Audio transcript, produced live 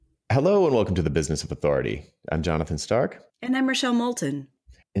Hello and welcome to the Business of Authority. I'm Jonathan Stark. And I'm Rochelle Moulton.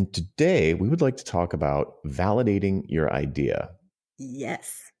 And today we would like to talk about validating your idea.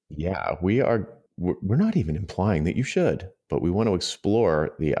 Yes. Yeah, we're not even implying that you should, but we want to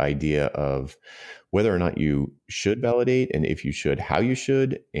explore the idea of whether or not you should validate, and if you should, how you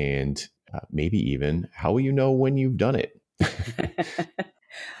should, and maybe even how will you know when you've done it.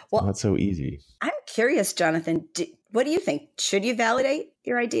 Well, not so easy. I'm curious, Jonathan, what do you think? Should you validate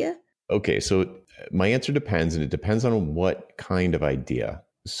your idea? Okay, so my answer depends, and it depends on what kind of idea.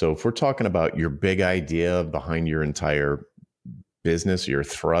 So if we're talking about your big idea behind your entire business, your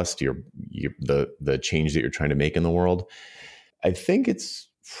thrust, the change that you're trying to make in the world, I think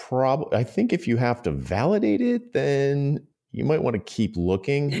I think if you have to validate it, then you might want to keep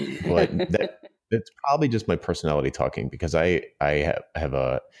looking. But that's probably just my personality talking, because I have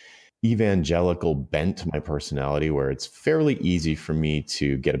a evangelical bent to my personality where it's fairly easy for me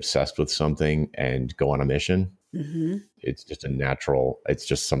to get obsessed with something and go on a mission. Mm-hmm. It's just it's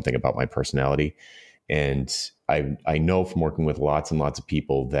just something about my personality. And I know from working with lots and lots of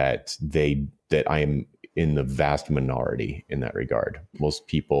people that I am in the vast minority in that regard. Most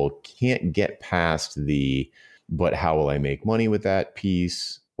people can't get past but how will I make money with that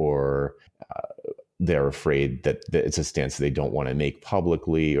piece? Or they're afraid that it's a stance they don't want to make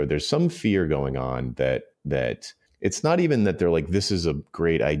publicly, or there's some fear going on that it's not even that they're like, this is a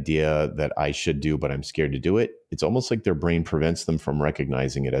great idea that I should do, but I'm scared to do it. It's almost like their brain prevents them from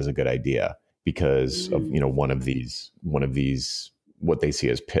recognizing it as a good idea because of, one of these, what they see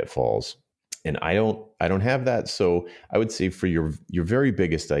as pitfalls. And I don't have that. So I would say for your very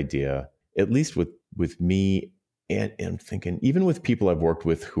biggest idea, at least with me, and I'm thinking even with people I've worked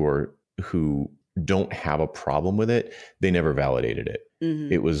with who don't have a problem with it, they never validated it.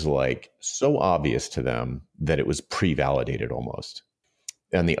 Mm-hmm. It was like so obvious to them that it was pre-validated almost.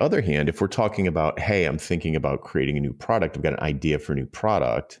 On the other hand, if we're talking about, hey, I'm thinking about creating a new product, I've got an idea for a new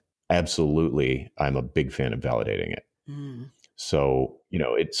product, absolutely, I'm a big fan of validating it. Mm. So,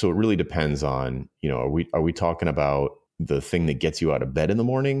 it really depends on, are we talking about the thing that gets you out of bed in the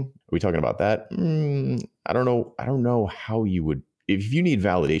morning? Are we talking about that? I don't know. I don't know how you would. If you need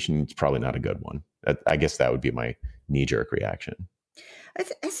validation, it's probably not a good one. I guess that would be my knee-jerk reaction.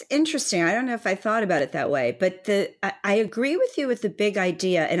 It's interesting. I don't know if I thought about it that way, but I agree with you with the big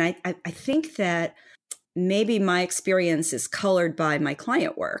idea. And I think that maybe my experience is colored by my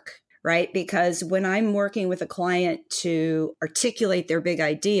client work, right? Because when I'm working with a client to articulate their big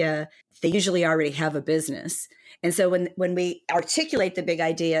idea, they usually already have a business. And so when we articulate the big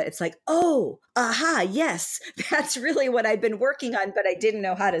idea, it's like, oh, aha, yes, that's really what I've been working on, but I didn't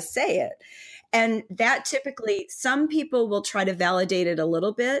know how to say it. And that typically, some people will try to validate it a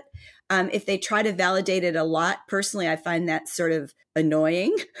little bit. If they try to validate it a lot, personally, I find that sort of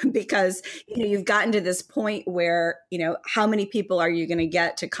annoying because, you've gotten to this point where, how many people are you going to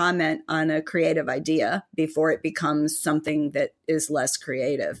get to comment on a creative idea before it becomes something that is less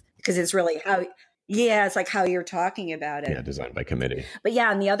creative? Because it's really it's like how you're talking about it. Yeah, designed by committee. But yeah,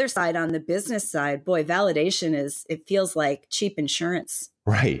 on the other side, on the business side, boy, validation it feels like cheap insurance.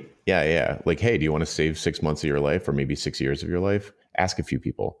 Right. Yeah. Like, hey, do you want to save 6 months of your life or maybe 6 years of your life? Ask a few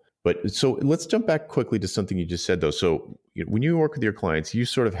people. But so let's jump back quickly to something you just said, though. So when you work with your clients, you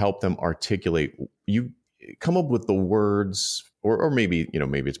sort of help them articulate, you come up with the words, or maybe,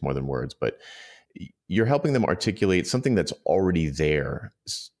 maybe it's more than words, but you're helping them articulate something that's already there.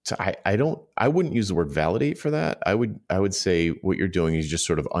 So I wouldn't use the word validate for that. I would say what you're doing is just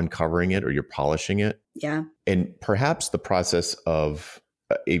sort of uncovering it, or you're polishing it. Yeah. And perhaps the process of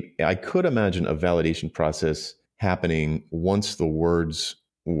I could imagine a validation process happening once the words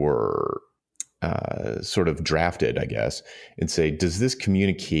were sort of drafted, I guess, and say, does this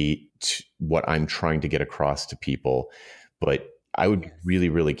communicate what I'm trying to get across to people? But I would be really,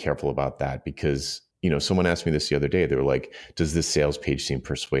 really careful about that because, someone asked me this the other day. They were like, does this sales page seem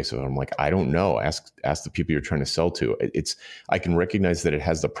persuasive? And I'm like, I don't know. Ask the people you're trying to sell to. I can recognize that it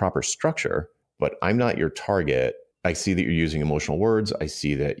has the proper structure, but I'm not your target. I see that you're using emotional words. I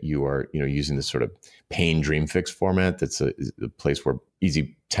see that you are, using this sort of pain dream fix format. That's a place where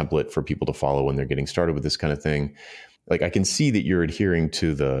easy template for people to follow when they're getting started with this kind of thing. Like I can see that you're adhering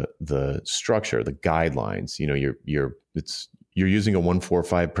to the structure, the guidelines. You're using a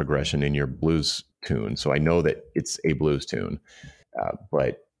 1-4-5 progression in your blues tune. So I know that it's a blues tune,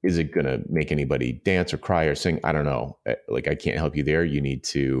 but is it going to make anybody dance or cry or sing? I don't know. Like I can't help you there. You need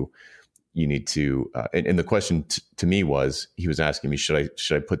to, and the question to me was, he was asking me, should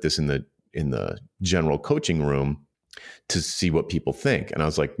I put this in the general coaching room to see what people think? And I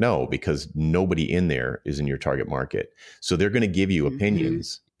was like, no, because nobody in there is in your target market. So they're going to give you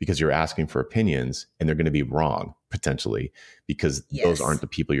opinions because you're asking for opinions and they're going to be wrong potentially because those aren't the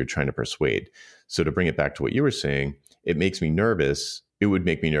people you're trying to persuade. So to bring it back to what you were saying, it makes me nervous. It would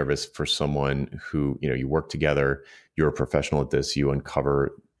make me nervous for someone who, you work together, you're a professional at this, you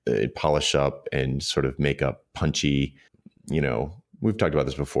uncover, polish up and sort of make a punchy, we've talked about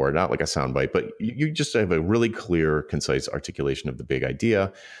this before, not like a soundbite, but you just have a really clear, concise articulation of the big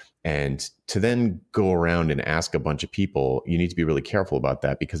idea. And to then go around and ask a bunch of people, you need to be really careful about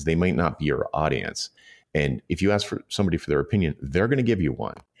that because they might not be your audience. And if you ask for somebody for their opinion, they're going to give you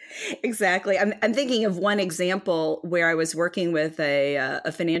one. Exactly. I'm thinking of one example where I was working with a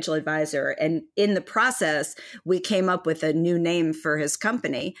financial advisor, and in the process, we came up with a new name for his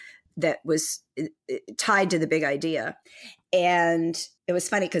company that was tied to the big idea. And it was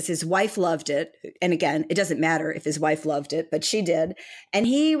funny because his wife loved it. And again, it doesn't matter if his wife loved it, but she did. And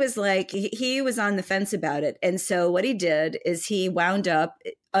he was like, he was on the fence about it. And so what he did is he wound up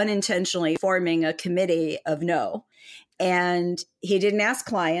unintentionally forming a committee of no. And he didn't ask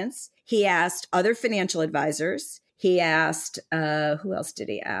clients. He asked other financial advisors. He asked, who else did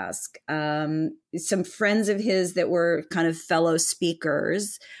he ask? Some friends of his that were kind of fellow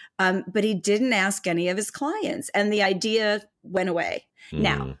speakers. But he didn't ask any of his clients, and the idea went away.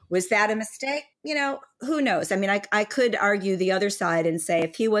 Now, was that a mistake? Who knows? I mean, I could argue the other side and say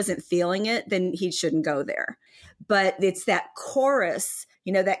if he wasn't feeling it, then he shouldn't go there. But it's that chorus,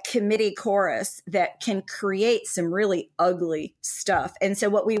 that committee chorus that can create some really ugly stuff. And so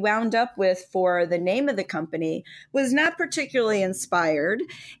what we wound up with for the name of the company was not particularly inspired.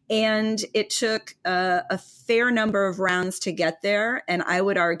 And it took a fair number of rounds to get there. And I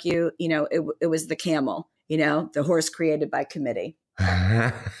would argue, it was the camel, the horse created by committee.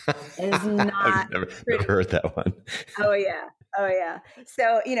 It is not. I've never heard that one. Oh, yeah.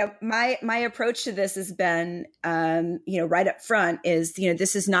 So, my approach to this has been, right up front is,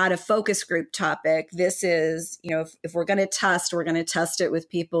 this is not a focus group topic. This is, if we're going to test, we're going to test it with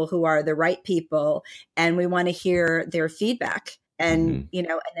people who are the right people. And we want to hear their feedback and, and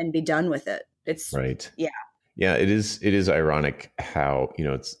then be done with it. It's right. Yeah. Yeah, it is ironic how,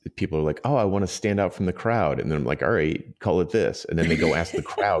 it's people are like, oh, I want to stand out from the crowd. And then I'm like, all right, call it this. And then they go ask the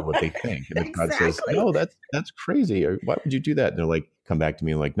crowd what they think. And the crowd says, no, that's crazy. Or why would you do that? And they're like, come back to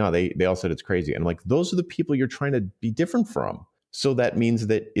me and like, no, they all said it's crazy. And I'm like, those are the people you're trying to be different from. So that means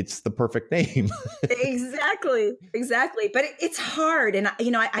that it's the perfect name. Exactly. But it's hard. And,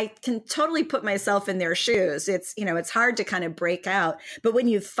 I can totally put myself in their shoes. It's, it's hard to kind of break out. But when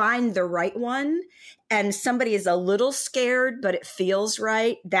you find the right one and somebody is a little scared, but it feels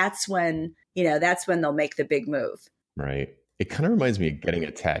right, that's when they'll make the big move. Right. It kind of reminds me of getting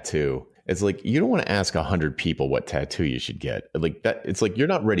a tattoo. It's like, you don't want to ask 100 people what tattoo you should get. Like that. It's like, you're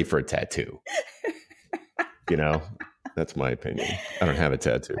not ready for a tattoo. That's my opinion. I don't have a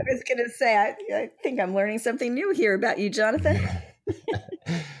tattoo. I was going to say, I think I'm learning something new here about you, Jonathan.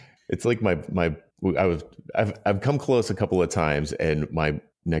 It's like I've come close a couple of times, and my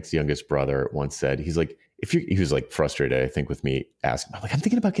next youngest brother once said, he was like frustrated, I think, with me asking. I'm like, I'm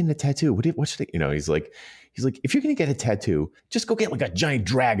thinking about getting a tattoo. What should I, he's like, if you're going to get a tattoo, just go get like a giant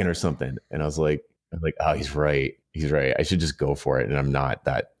dragon or something. And I was like, oh, he's right. I should just go for it. And I'm not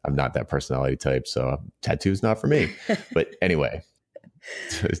that personality type. So tattoo's not for me. But anyway,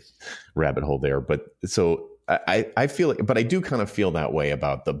 rabbit hole there. But so I feel like, but I do kind of feel that way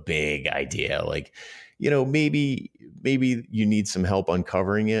about the big idea. Like, maybe you need some help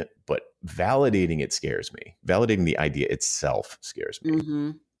uncovering it, but validating it scares me. Validating the idea itself scares me.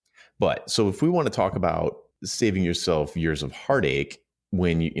 Mm-hmm. But so if we want to talk about saving yourself years of heartache,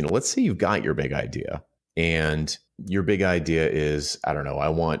 when let's say you've got your big idea, and your big idea is, I don't know, I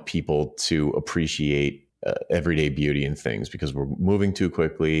want people to appreciate everyday beauty in things because we're moving too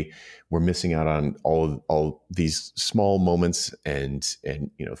quickly. We're missing out on all these small moments and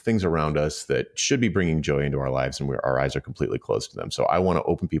things around us that should be bringing joy into our lives, and our eyes are completely closed to them. So I want to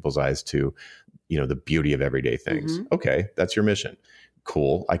open people's eyes to, the beauty of everyday things. Mm-hmm. Okay, that's your mission.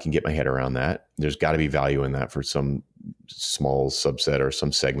 Cool. I can get my head around that. There's got to be value in that for some small subset or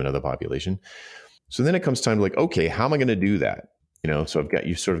some segment of the population. So then it comes time to like, okay, how am I going to do that? So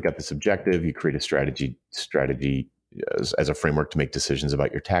you sort of got this objective, you create a strategy as a framework to make decisions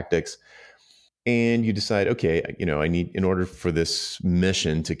about your tactics. And you decide, okay, I need, in order for this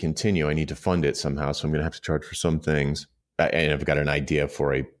mission to continue, I need to fund it somehow. So I'm going to have to charge for some things. And I've got an idea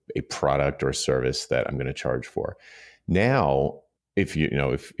for a product or service that I'm going to charge for. Now,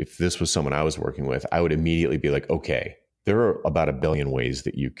 if this was someone I was working with, I would immediately be like, okay, there are about 1 billion ways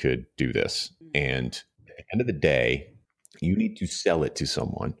that you could do this. And at the end of the day, you need to sell it to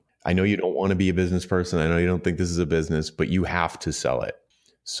someone. I know you don't want to be a business person. I know you don't think this is a business, but you have to sell it.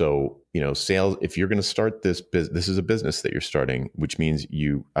 So, sales, if you're going to start this business, this is a business that you're starting, which means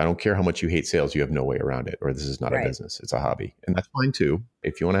I don't care how much you hate sales, you have no way around it, or this is not a business, it's a hobby. And that's fine too.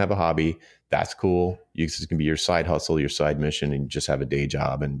 If you want to have a hobby, that's cool. This can be your side hustle, your side mission, and you just have a day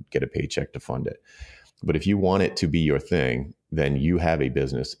job and get a paycheck to fund it. But if you want it to be your thing, then you have a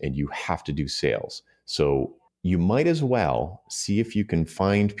business and you have to do sales. So you might as well see if you can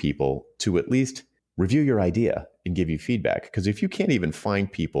find people to at least review your idea and give you feedback. Because if you can't even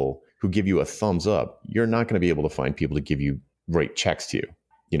find people who give you a thumbs up, you're not going to be able to find people to write checks to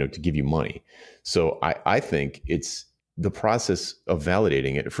you, to give you money. So I think it's the process of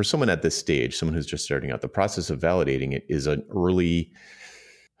validating it for someone at this stage, someone who's just starting out. The process of validating it is an early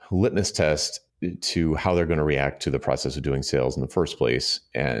litmus test to how they're going to react to the process of doing sales in the first place,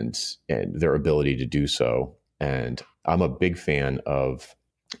 and their ability to do so. And I'm a big fan of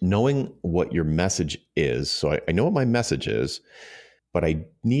knowing what your message is. So I know what my message is, but I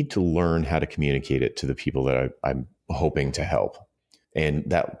need to learn how to communicate it to the people that I'm hoping to help. And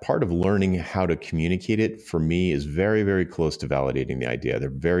that part of learning how to communicate it for me is very, very close to validating the idea. They're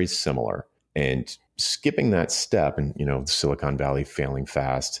very similar. And skipping that step and, Silicon Valley failing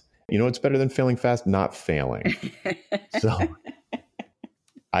fast, it's better than failing fast, not failing. So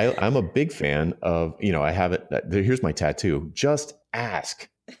I'm a big fan of, I have it. Here's my tattoo. Just ask.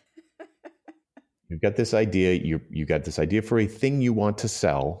 You've got this idea. You got this idea for a thing you want to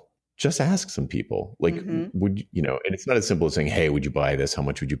sell. Just ask some people. Like, would and it's not as simple as saying, "Hey, would you buy this? How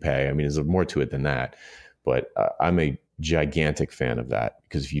much would you pay?" I mean, there's more to it than that. But I'm a gigantic fan of that,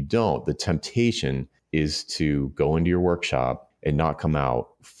 because if you don't, the temptation is to go into your workshop and not come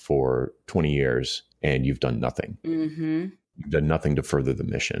out for 20 years, and you've done nothing. You've done nothing to further the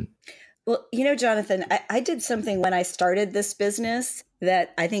mission. Well, Jonathan, I did something when I started this business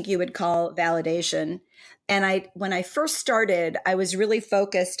that I think you would call validation. And when I first started, I was really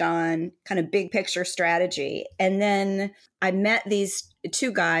focused on kind of big picture strategy. And then I met these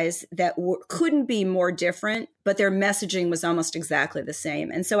two guys that couldn't be more different, but their messaging was almost exactly the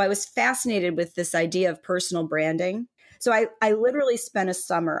same. And so I was fascinated with this idea of personal branding. So I literally spent a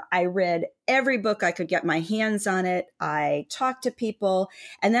summer. I read every book I could get my hands on it. I talked to people,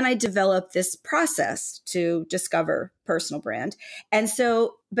 and then I developed this process to discover personal brand. And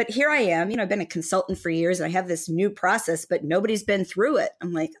so, but here I am, I've been a consultant for years, and I have this new process, but nobody's been through it.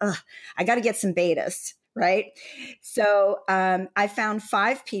 I'm like, I got to get some betas. Right. So I found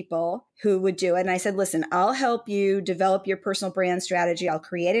 5 people who would do it. And I said, listen, I'll help you develop your personal brand strategy. I'll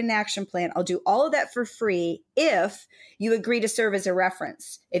create an action plan. I'll do all of that for free if you agree to serve as a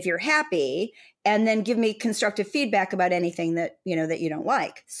reference, if you're happy, and then give me constructive feedback about anything that, that you don't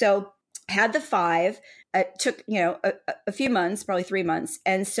like. So had the 5. It took, a few months, probably 3 months.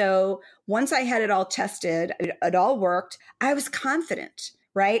 And so once I had it all tested, it all worked, I was confident.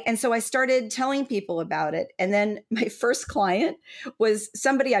 Right. And so I started telling people about it. And then my first client was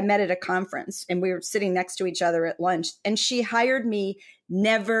somebody I met at a conference, and we were sitting next to each other at lunch. And she hired me,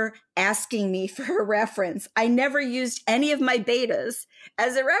 never asking me for a reference. I never used any of my betas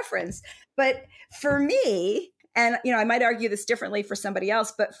as a reference. But for me, and, I might argue this differently for somebody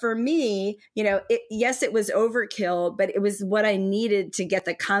else, but for me, yes, it was overkill, but it was what I needed to get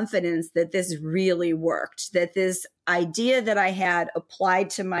the confidence that this really worked, that this idea that I had applied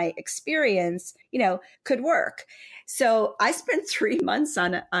to my experience, could work. So I spent 3 months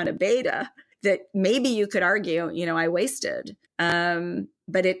on a beta that maybe you could argue, I wasted.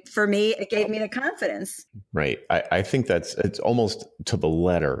 But for me, it gave me the confidence. Right. I think it's almost to the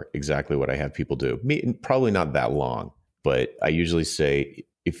letter exactly what I have people do. Probably not that long, but I usually say,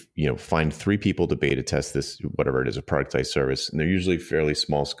 if find 3 people to beta test this, whatever it is, a productized service, and they're usually fairly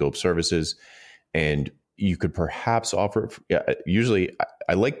small scope services, and you could perhaps offer it. Usually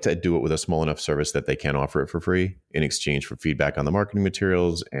I like to do it with a small enough service that they can offer it for free in exchange for feedback on the marketing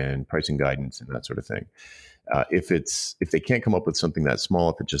materials and pricing guidance and that sort of thing. If they can't come up with something that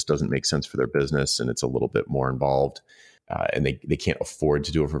small, if it just doesn't make sense for their business and it's a little bit more involved, and they can't afford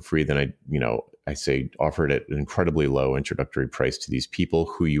to do it for free, then I say offer it at an incredibly low introductory price to these people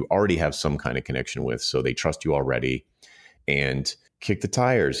who you already have some kind of connection with, so they trust you already, and kick the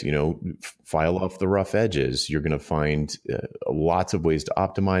tires, file off the rough edges. You're going to find lots of ways to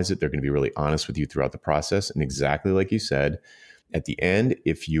optimize it. They're going to be really honest with you throughout the process. And exactly like you said, at the end,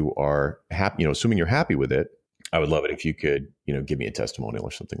 if you are happy, assuming you're happy with it, I would love it if you could, give me a testimonial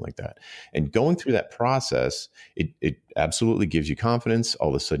or something like that. And going through that process, it absolutely gives you confidence. All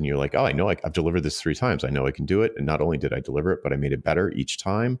of a sudden you're like, oh, I know I've delivered this 3 times. I know I can do it. And not only did I deliver it, but I made it better each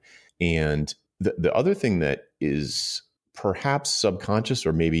time. And the other thing that is perhaps subconscious,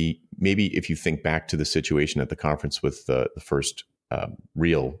 or maybe if you think back to the situation at the conference with the first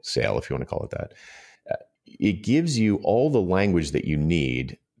real sale, if you want to call it that. It gives you all the language that you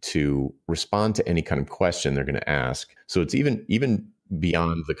need to respond to any kind of question they're going to ask. So it's even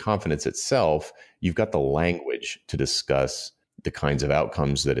beyond the confidence itself, you've got the language to discuss the kinds of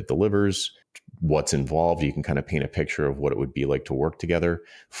outcomes that it delivers, what's involved. You can kind of paint a picture of what it would be like to work together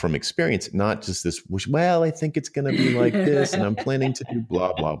from experience, not just this, well, I think it's going to be like this and I'm planning to do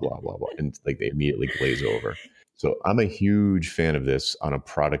blah, blah, blah, blah, blah. And like they immediately glaze over. So I'm a huge fan of this on a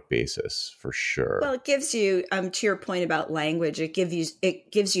product basis for sure. Well, it gives you, to your point about language, it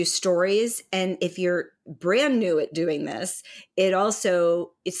gives you stories. And if you're brand new at doing this, it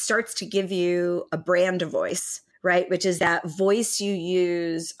starts to give you a brand voice, right? Which is that voice you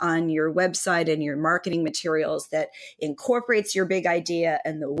use on your website and your marketing materials that incorporates your big idea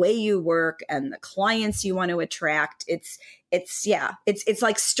and the way you work and the clients you want to attract. It's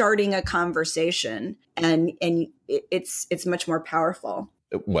like starting a conversation, and it's much more powerful.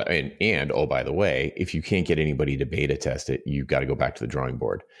 Well, and oh, by the way, if you can't get anybody to beta test it, you've got to go back to the drawing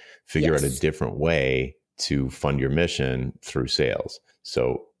board, figure out a different way to fund your mission through sales.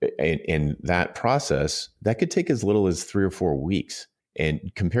 So, and that process, that could take as little as 3 or 4 weeks.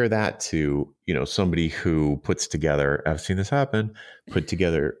 And compare that to, somebody who puts together, I've seen this happen, put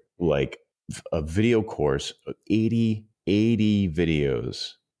together like a video course, 80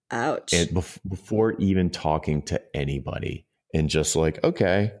 videos. Ouch. And before even talking to anybody, and just like,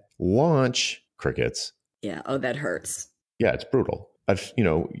 okay, launch, crickets. Yeah. Oh, that hurts. Yeah, it's brutal.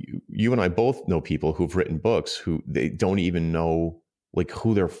 You and I both know people who've written books who they don't even know like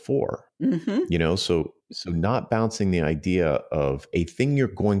who they're for. Mm-hmm. So not bouncing the idea of a thing you're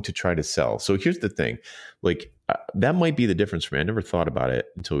going to try to sell. So here's the thing, like that might be the difference for me. I never thought about it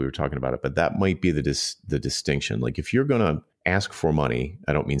until we were talking about it, but that might be the distinction. Like if you're going to ask for money,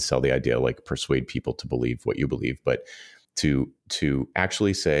 I don't mean sell the idea, like persuade people to believe what you believe, but to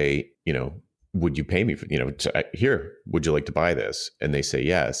actually say, would you pay me for, here, would you like to buy this? And they say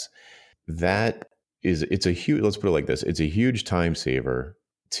yes. It's a huge, let's put it like this. It's a huge time saver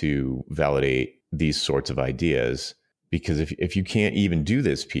to validate these sorts of ideas, because if you can't even do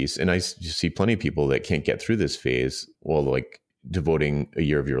this piece, and I see plenty of people that can't get through this phase, well, like devoting a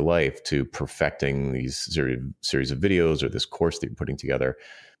year of your life to perfecting these series of videos or this course that you're putting together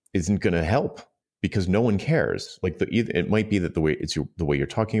isn't going to help, because no one cares. Like it might be that the way you're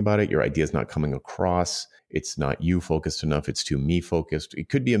talking about it, your idea is not coming across. It's not you focused enough. It's too me focused. It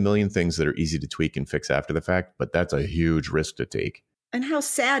could be a million things that are easy to tweak and fix after the fact, but that's a huge risk to take. And how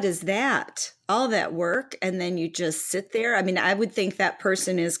sad is that? All that work, and then you just sit there. I mean, I would think that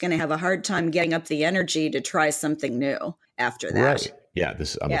person is going to have a hard time getting up the energy to try something new after that. Right. Yeah.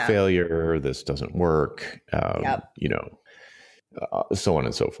 I'm a failure. This doesn't work. So on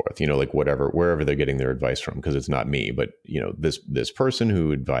and so forth, like wherever they're getting their advice from, because it's not me, but this person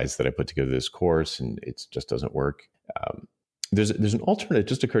who advised that I put together this course and it just doesn't work. There's an alternative, it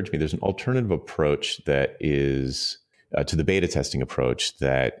just occurred to me, there's an alternative approach that is to the beta testing approach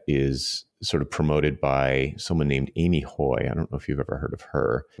that is sort of promoted by someone named Amy Hoy. I don't know if you've ever heard of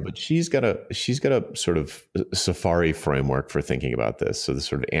her, but she's got a sort of safari framework for thinking about this. So this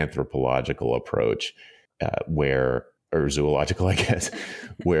sort of anthropological approach or zoological, I guess,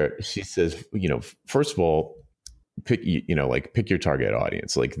 where she says, first of all, pick your target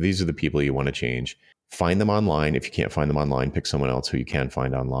audience. Like these are the people you want to change. Find them online. If you can't find them online, pick someone else who you can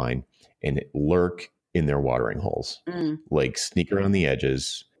find online and lurk in their watering holes. Like sneak around the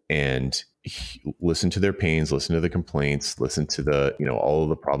edges and listen to their pains, listen to the complaints, listen to the, all of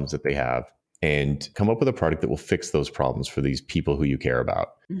the problems that they have, and come up with a product that will fix those problems for these people who you care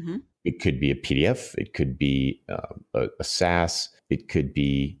about. Mm-hmm. It could be a PDF. It could be a SaaS. It could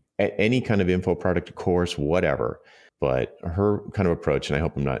be any kind of info product, a course, whatever. But her kind of approach, and I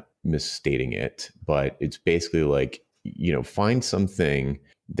hope I'm not misstating it, but it's basically like, find something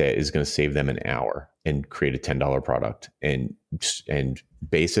that is going to save them an hour and create a $10 product and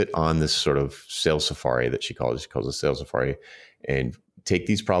base it on this sort of sales safari that she calls a sales safari, and take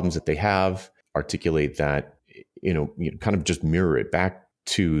these problems that they have, articulate that, kind of just mirror it back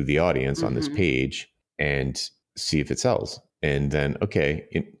to the audience on this page and see if it sells. And then, okay,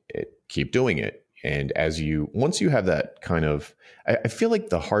 keep doing it. And once you have that kind of, I feel like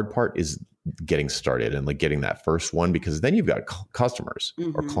the hard part is getting started and like getting that first one, because then you've got customers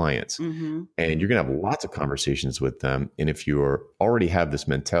or clients and you're going to have lots of conversations with them. And if you already have this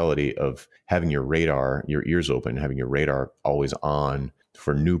mentality of having your ears open, having your radar always on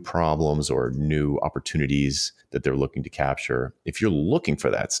for new problems or new opportunities that they're looking to capture, if you're looking for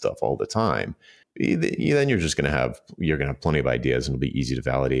that stuff all the time, then you're going to have plenty of ideas and it'll be easy to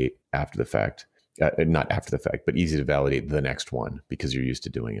validate after the fact. not after the fact, but easy to validate the next one because you're used to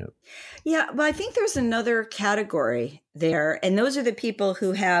doing it. Yeah, well, I think there's another category there, and those are the people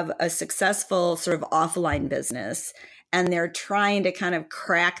who have a successful sort of offline business and they're trying to kind of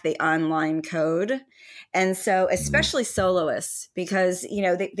crack the online code. And so, especially soloists, because,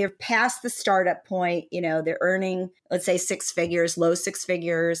 they're past the startup point, they're earning, let's say, six figures, low six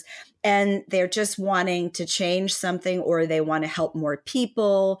figures, and they're just wanting to change something, or they want to help more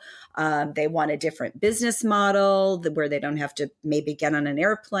people. They want a different business model where they don't have to maybe get on an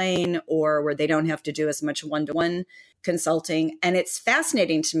airplane, or where they don't have to do as much one-to-one consulting. And it's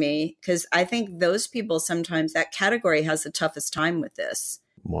fascinating to me because I think those people, sometimes that category has the toughest time with this.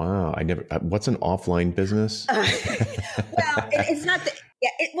 Wow. What's an offline business? Well, it's not that. Yeah,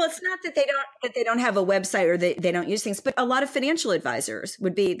 it's not that they don't have a website or they don't use things, but a lot of financial advisors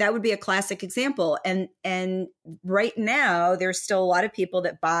would be a classic example. And right now, there's still a lot of people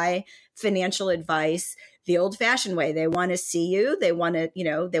that buy financial advice the old-fashioned way. They want to see you. They want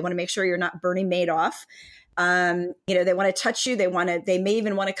to make sure you're not Bernie Madoff. They want to touch you. They may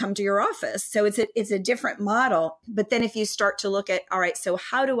even want to come to your office. So it's a different model. But then if you start to look at, all right, so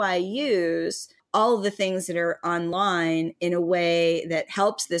how do I use all of the things that are online in a way that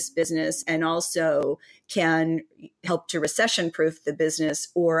helps this business and also can help to recession proof the business,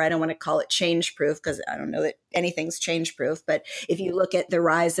 or I don't want to call it change proof because I don't know that anything's change proof. But if you look at the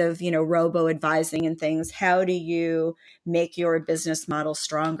rise of, robo advising and things, how do you make your business model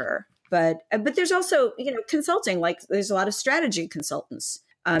stronger? But there's also, consulting, like there's a lot of strategy consultants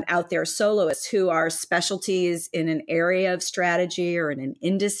out there, soloists who are specialties in an area of strategy or in an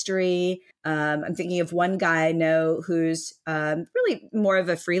industry. I'm thinking of one guy I know who's really more of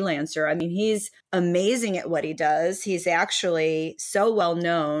a freelancer. I mean, he's amazing at what he does. He's actually so well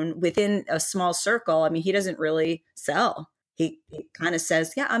known within a small circle. I mean, he doesn't really sell. He kind of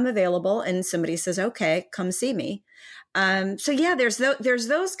says, yeah, I'm available. And somebody says, okay, come see me. So yeah, there's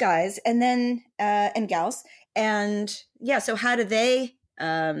those guys and then, and gals. And yeah, so how do they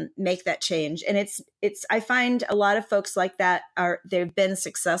make that change? And I find a lot of folks like that they've been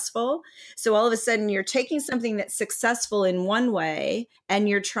successful. So all of a sudden you're taking something that's successful in one way and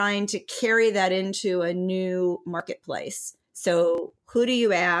you're trying to carry that into a new marketplace. So who do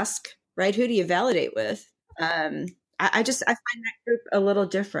you ask, right? Who do you validate with? I find that group a little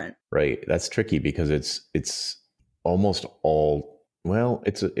different. Right. That's tricky because it's almost all, well,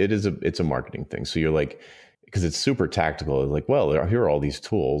 it's a marketing thing. So you're like, because it's super tactical. It's like, well, here are all these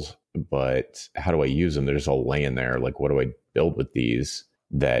tools, but how do I use them? They're just all laying there. Like, what do I build with these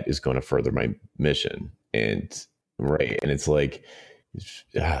that is going to further my mission? And right. And it's like,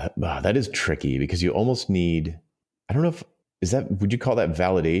 that is tricky because you almost need, I don't know would you call that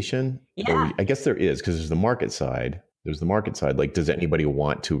validation? Yeah. Or I guess there is, because there's the market side. Like, does anybody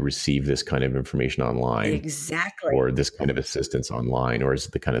want to receive this kind of information online? Exactly. Or this kind of assistance online? Or is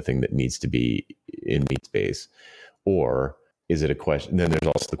it the kind of thing that needs to be in meet space? Or is it a question? Then there's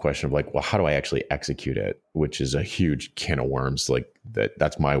also the question of like, well, how do I actually execute it? Which is a huge can of worms. Like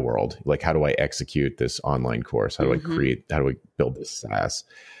that's my world. Like, how do I execute this online course? How do I build this SaaS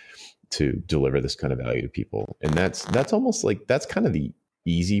to deliver this kind of value to people? And that's almost like, that's kind of the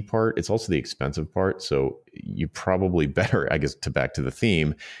easy part. It's also the expensive part. So you probably better, I guess, back to the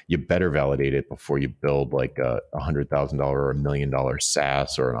theme, you better validate it before you build like a $100,000 or $1 million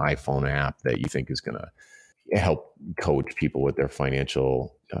SaaS or an iPhone app that you think is going to help coach people with their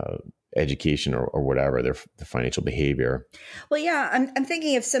financial education or whatever, their financial behavior. Well, yeah, I'm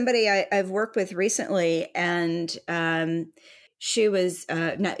thinking of somebody I've worked with recently, and she is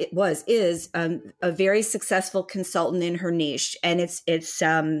a very successful consultant in her niche. And it's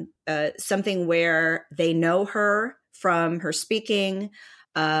something where they know her from her speaking.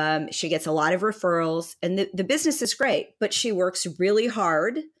 She gets a lot of referrals and the business is great, but she works really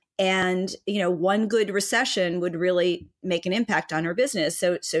hard. And, one good recession would really make an impact on her business.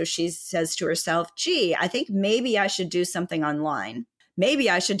 So she says to herself, gee, I think maybe I should do something online.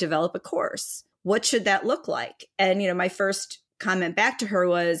 Maybe I should develop a course. What should that look like? And, my first comment back to her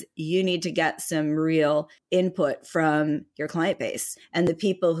was, you need to get some real input from your client base and the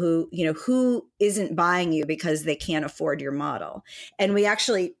people who isn't buying you because they can't afford your model. And we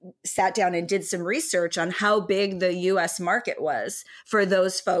actually sat down and did some research on how big the US market was for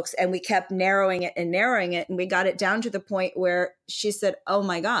those folks. And we kept narrowing it. And we got it down to the point where she said, oh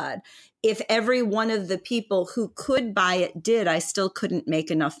my God, if every one of the people who could buy it did, I still couldn't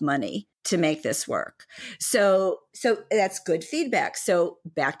make enough money to make this work. So that's good feedback. So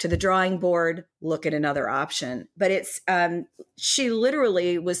back to the drawing board, look at another option. But it's, she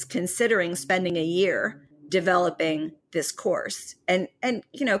literally was considering spending a year developing this course and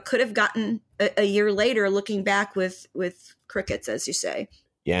could have gotten a year later looking back with crickets, as you say.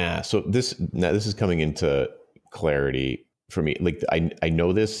 Yeah. So this is coming into clarity for me. Like I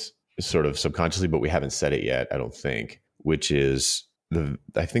know this sort of subconsciously, but we haven't said it yet, I don't think, which is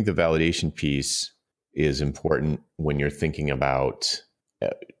I think the validation piece is important when you're thinking about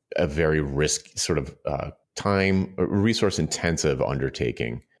a very risk sort of time, resource intensive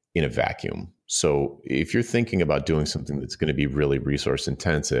undertaking in a vacuum. So if you're thinking about doing something that's going to be really resource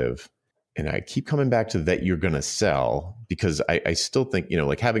intensive, and I keep coming back to that you're going to sell, because I still think,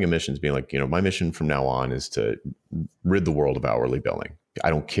 like having a mission is being like, my mission from now on is to rid the world of hourly billing. I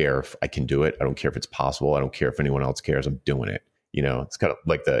don't care if I can do it. I don't care if it's possible. I don't care if anyone else cares. I'm doing it. It's kind of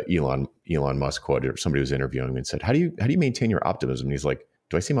like the Elon Musk quote, or somebody was interviewing him and said, how do you maintain your optimism? And he's like,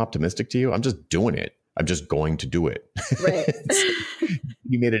 do I seem optimistic to you? I'm just doing it. I'm just going to do it. Right. So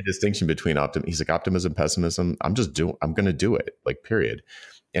he made a distinction between he's like, optimism, pessimism. I'm going to do it, like, period.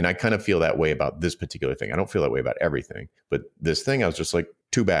 And I kind of feel that way about this particular thing. I don't feel that way about everything, but this thing, I was just like,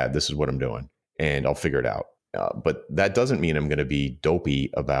 too bad. This is what I'm doing, and I'll figure it out. But that doesn't mean I'm going to be dopey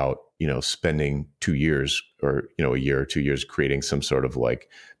about, spending 2 years or, a year or 2 years creating some sort of like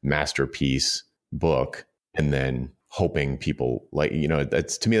masterpiece book and then hoping people like,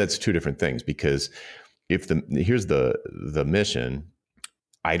 that's, to me, that's two different things. Because here's the mission,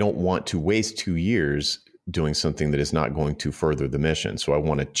 I don't want to waste 2 years doing something that is not going to further the mission. So I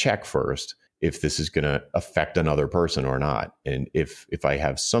want to check first if this is going to affect another person or not. And if I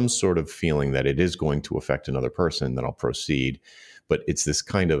have some sort of feeling that it is going to affect another person, then I'll proceed. But it's this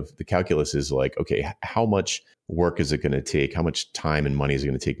kind of, the calculus is like, okay, how much work is it going to take? How much time and money is it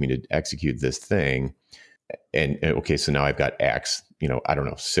going to take me to execute this thing? And okay, so now I've got X, I don't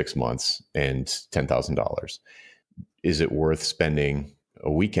know, 6 months and $10,000. Is it worth spending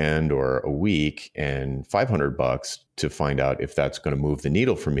a weekend or a week and $500 to find out if that's going to move the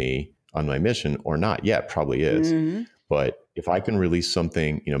needle for me on my mission or not? Yeah, it probably is. Mm-hmm. But if I can release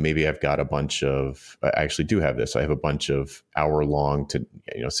something, maybe I've got a bunch of, I actually do have this. I have a bunch of hour-long to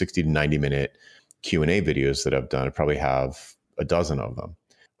 60 to 90-minute Q&A videos that I've done. I probably have a dozen of them.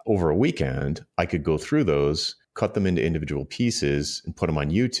 Over a weekend, I could go through those, cut them into individual pieces, and put them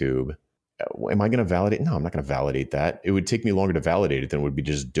on YouTube. Am I going to validate? No, I'm not going to validate that. It would take me longer to validate it than it would be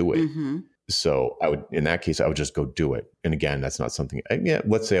just do it. Mm-hmm. So in that case, I would just go do it. And again, that's not something,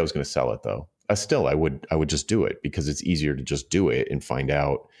 let's say I was going to sell it though. Still, I would just do it, because it's easier to just do it and find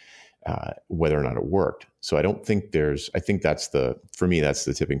out whether or not it worked. So I think for me, that's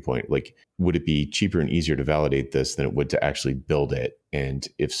the tipping point. Like, would it be cheaper and easier to validate this than it would to actually build it? And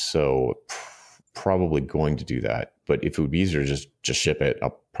if so, probably going to do that. But if it would be easier to just ship it,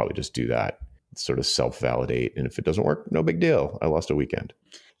 I'll probably just do that, sort of self-validate. And if it doesn't work, no big deal. I lost a weekend.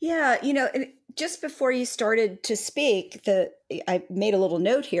 Yeah. Just before you started to speak, I made a little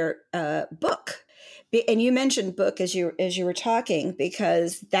note here, book. And you mentioned book as you were talking,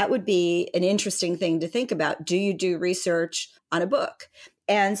 because that would be an interesting thing to think about. Do you do research on a book?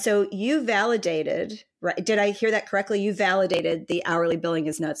 And so you validated, right? Did I hear that correctly? You validated the hourly billing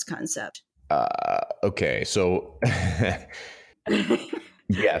is nuts concept. Okay. So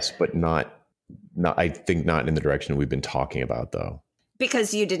yes, but not, I think not in the direction we've been talking about though.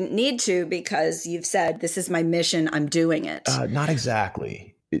 Because you didn't need to, because you've said, this is my mission, I'm doing it. Not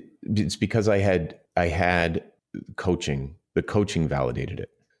exactly. It's because I had coaching. The coaching validated it.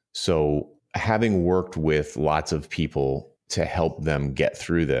 So having worked with lots of people to help them get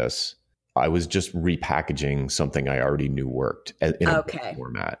through this, I was just repackaging something I already knew worked in a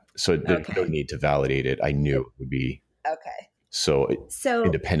format. So there's no need to validate it. I knew it would be. Okay. So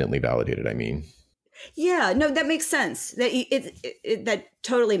independently validated, I mean. Yeah, no, that makes sense. That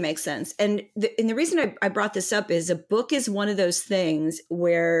totally makes sense. And the reason I brought this up is a book is one of those things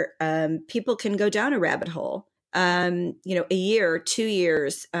where people can go down a rabbit hole. A year, 2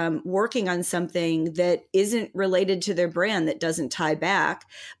 years, working on something that isn't related to their brand, that doesn't tie back.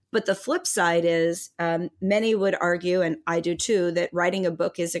 But the flip side is many would argue, and I do too, that writing a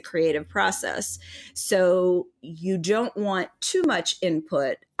book is a creative process. So you don't want too much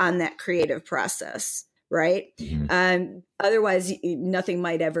input on that creative process, right? Mm-hmm. Otherwise, nothing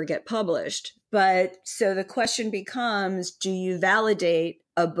might ever get published. But so the question becomes, do you validate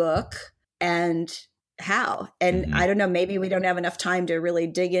a book, and how? And mm-hmm. I don't know, maybe we don't have enough time to really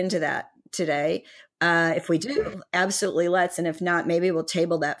dig into that today. If we do, absolutely let's. And if not, maybe we'll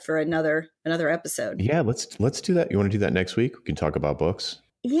table that for another episode. Yeah, let's do that. You want to do that next week? We can talk about books.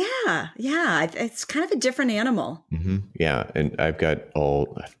 Yeah. It's kind of a different animal. Mm-hmm. Yeah. And I've got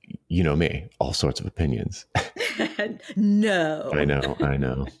all sorts of opinions. No. I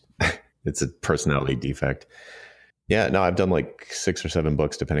know. It's a personality defect. Yeah, no, I've done like 6 or 7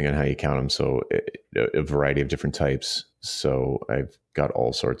 books, depending on how you count them. So a variety of different types. So I've got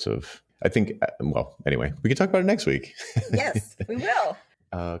all sorts of, I think, well, anyway, we can talk about it next week. Yes, we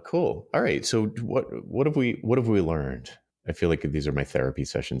will. Cool. All right. So what have we learned? I feel like these are my therapy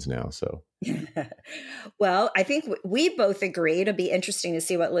sessions now. So, well, I think we both agree. It'll be interesting to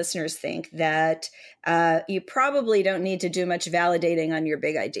see what listeners think, that you probably don't need to do much validating on your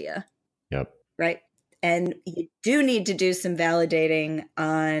big idea. Yep. Right. And you do need to do some validating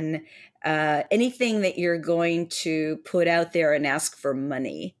on anything that you're going to put out there and ask for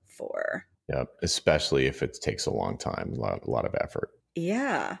money for. Yep. Especially if it takes a long time, a lot of effort.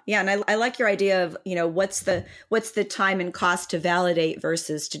 Yeah. Yeah. And I like your idea of, what's the time and cost to validate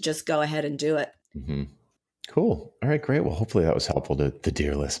versus to just go ahead and do it. Mm-hmm. Cool. All right, great. Well, hopefully that was helpful to the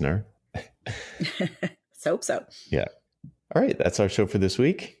dear listener. Hope so. Yeah. All right. That's our show for this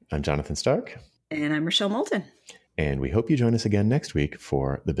week. I'm Jonathan Stark. And I'm Rochelle Moulton. And we hope you join us again next week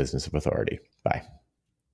for The Business of Authority. Bye.